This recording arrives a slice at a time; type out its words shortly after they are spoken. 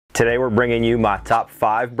Today we're bringing you my top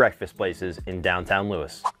 5 breakfast places in downtown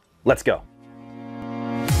Lewes. Let's go.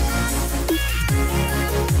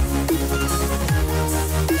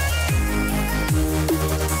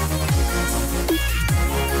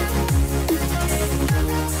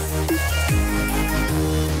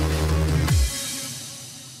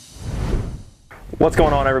 What's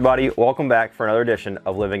going on, everybody? Welcome back for another edition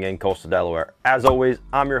of Living in Coastal Delaware. As always,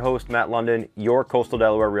 I'm your host, Matt Lunden, your Coastal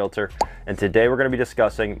Delaware realtor, and today we're going to be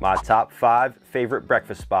discussing my top 5 favorite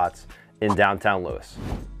breakfast spots in downtown Lewes.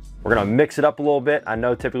 We're going to mix it up a little bit. I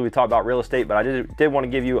know typically we talk about real estate, but I did want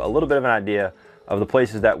to give you a little bit of an idea of the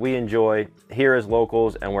places that we enjoy here as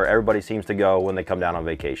locals and where everybody seems to go when they come down on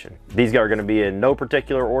vacation. These are going to be in no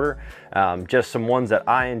particular order, just some ones that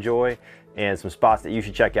I enjoy and some spots that you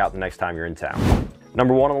should check out the next time you're in town.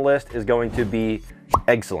 Number 1 on the list is going to be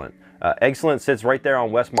Excellent. Excellent sits right there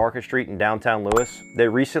on West Market Street in downtown Lewes. They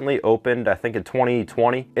recently opened, I think in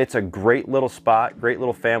 2020. It's a great little spot, great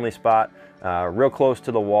little family spot, real close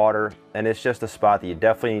to the water, and it's just a spot that you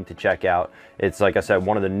definitely need to check out. It's, like I said,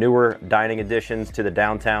 one of the newer dining additions to the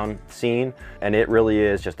downtown scene, and it really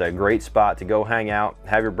is just a great spot to go hang out,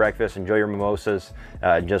 have your breakfast, enjoy your mimosas,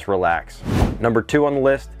 just relax. Number 2 on the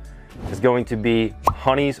list is going to be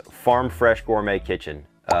Honey's Farm Fresh Gourmet Kitchen.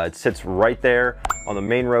 It sits right there on the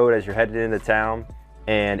main road as you're headed into town,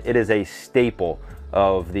 and it is a staple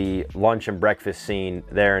of the lunch and breakfast scene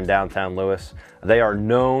there in downtown Lewes. They are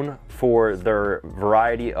known for their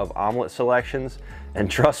variety of omelet selections, and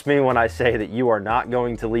trust me when I say that you are not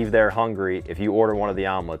going to leave there hungry if you order one of the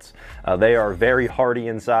omelets. They are very hearty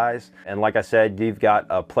in size, and like I said, you've got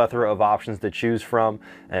a plethora of options to choose from,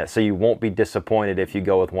 so you won't be disappointed if you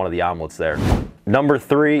go with one of the omelets there. Number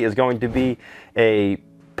 3 is going to be a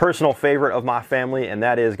personal favorite of my family, and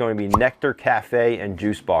that is going to be Nectar Cafe and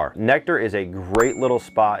Juice Bar. Nectar is a great little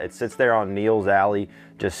spot. It sits there on Neal's Alley,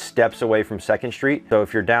 just steps away from 2nd Street. So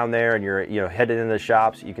if you're down there and you're headed into the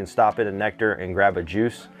shops, you can stop in a Nectar and grab a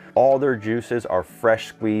juice. All their juices are fresh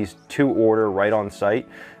squeezed to order right on site,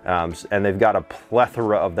 and they've got a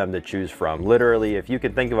plethora of them to choose from. Literally, if you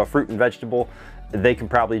can think of a fruit and vegetable, they can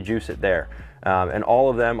probably juice it there. And all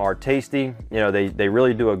of them are tasty. They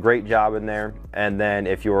really do a great job in there. And then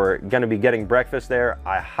if you're going to be getting breakfast there,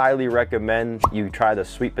 I highly recommend you try the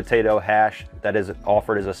sweet potato hash that is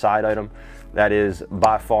offered as a side item. That is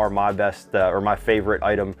by far my best or my favorite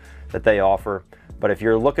item that they offer. But if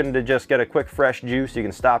you're looking to just get a quick fresh juice, you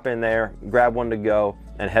can stop in there, grab one to go,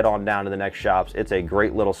 and head on down to the next shops. It's a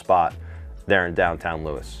great little spot there in downtown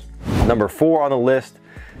Lewes. Number 4 on the list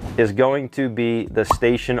is going to be the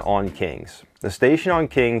Station on Kings. The Station on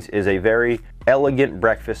Kings is a very elegant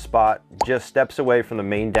breakfast spot, just steps away from the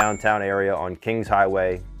main downtown area on Kings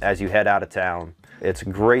Highway as you head out of town. It's a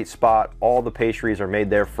great spot. All the pastries are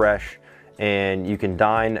made there fresh, and you can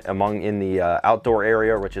dine in the outdoor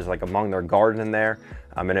area, which is like among their garden in there.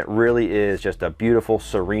 And it really is just a beautiful,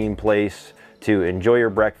 serene place to enjoy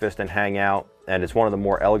your breakfast and hang out. And it's one of the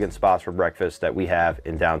more elegant spots for breakfast that we have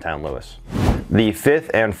in downtown Lewes. The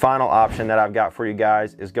 5th and final option that I've got for you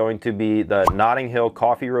guys is going to be the Notting Hill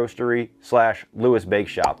Coffee Roastery / Lewes Bake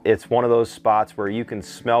Shop. It's one of those spots where you can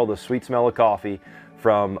smell the sweet smell of coffee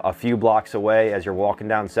from a few blocks away as you're walking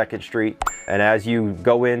down 2nd Street. And as you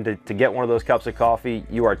go in to get one of those cups of coffee,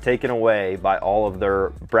 you are taken away by all of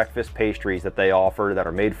their breakfast pastries that they offer that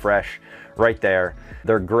are made fresh right there.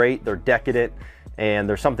 They're great, they're decadent, and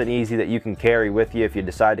there's something easy that you can carry with you if you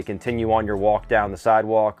decide to continue on your walk down the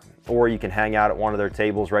sidewalk, or you can hang out at one of their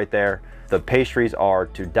tables right there. The pastries are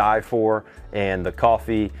to die for, and the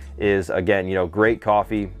coffee is, again, great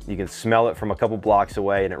coffee. You can smell it from a couple blocks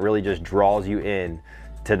away, and it really just draws you in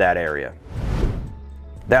to that area.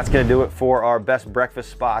 That's gonna do it for our best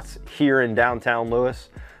breakfast spots here in downtown Lewes.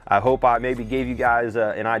 I hope I maybe gave you guys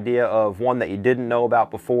an idea of one that you didn't know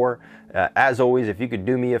about before. As always, if you could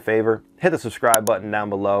do me a favor, hit the subscribe button down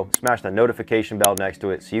below, smash the notification bell next to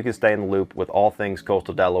it so you can stay in the loop with all things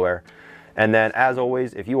Coastal Delaware. And then, as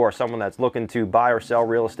always, if you are someone that's looking to buy or sell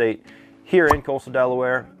real estate here in Coastal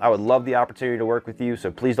Delaware, I would love the opportunity to work with you,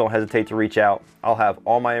 so please don't hesitate to reach out. I'll have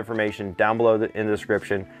all my information down below in the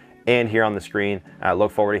description and here on the screen. I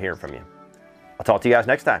look forward to hearing from you. I'll talk to you guys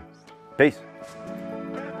next time. Peace.